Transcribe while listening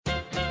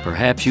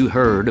Perhaps you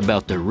heard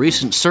about the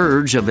recent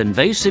surge of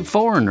invasive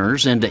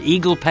foreigners into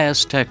Eagle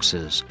Pass,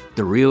 Texas,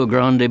 the Rio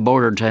Grande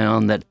border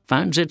town that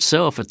finds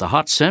itself at the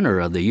hot center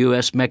of the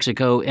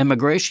U.S.-Mexico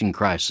immigration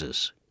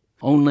crisis.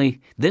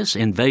 Only this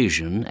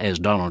invasion, as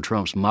Donald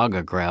Trump's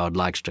MAGA crowd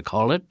likes to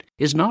call it,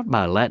 is not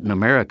by Latin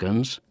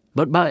Americans,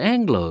 but by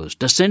Anglos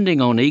descending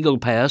on Eagle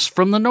Pass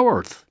from the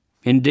north.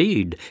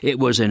 Indeed, it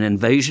was an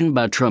invasion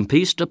by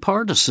Trumpista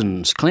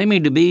partisans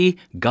claiming to be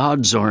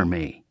God's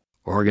army.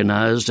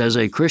 Organized as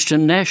a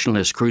Christian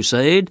nationalist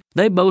crusade,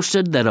 they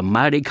boasted that a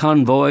mighty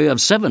convoy of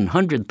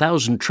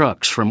 700,000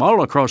 trucks from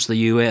all across the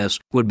U.S.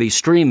 would be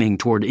streaming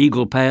toward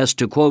Eagle Pass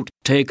to, quote,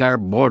 take our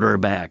border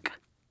back.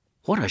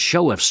 What a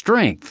show of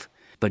strength!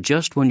 But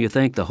just when you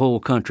think the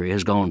whole country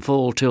has gone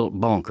full tilt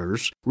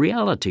bonkers,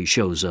 reality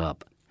shows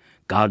up.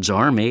 God's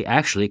army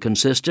actually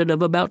consisted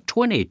of about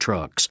 20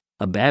 trucks,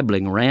 a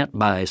babbling rant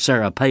by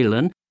Sarah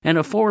Palin, and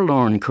a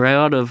forlorn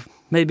crowd of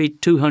maybe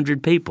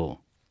 200 people.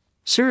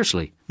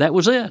 Seriously, that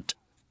was it.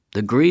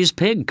 The Grease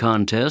Pig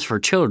contest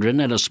for children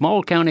at a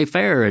small county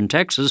fair in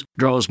Texas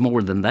draws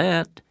more than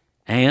that.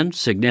 And,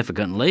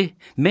 significantly,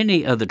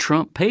 many of the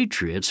Trump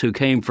patriots who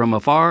came from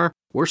afar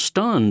were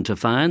stunned to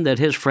find that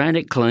his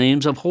frantic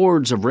claims of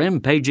hordes of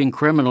rampaging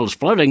criminals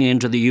flooding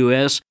into the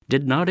U.S.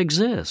 did not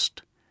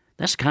exist.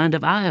 That's kind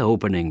of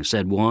eye-opening,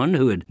 said one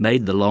who had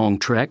made the long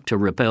trek to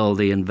repel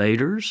the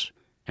invaders.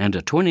 And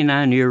a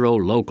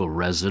 29-year-old local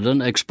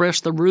resident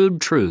expressed the rude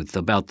truth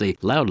about the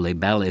loudly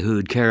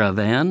ballyhooed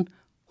caravan.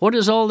 What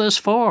is all this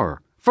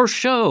for? For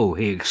show,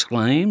 he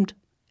exclaimed.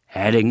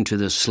 Adding to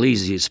the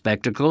sleazy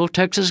spectacle,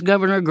 Texas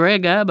Governor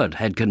Greg Abbott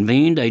had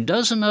convened a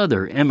dozen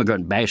other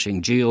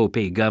immigrant-bashing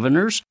GOP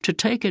governors to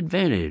take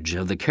advantage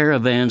of the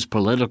caravan's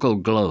political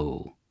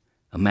glow.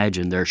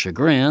 Imagine their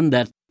chagrin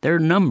that their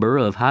number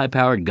of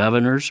high-powered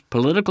governors,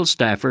 political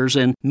staffers,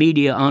 and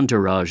media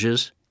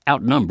entourages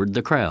outnumbered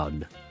the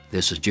crowd.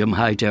 This is Jim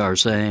Hightower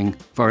saying,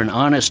 for an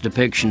honest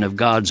depiction of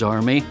God's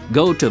army,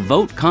 go to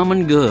Vote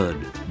Common Good,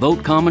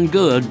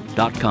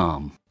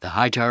 votecommongood.com. The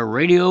Hightower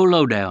Radio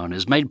Lowdown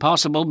is made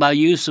possible by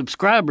you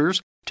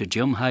subscribers to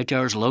Jim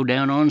Hightower's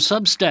Lowdown on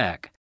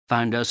Substack.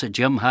 Find us at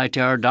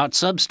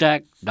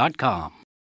jimhightower.substack.com.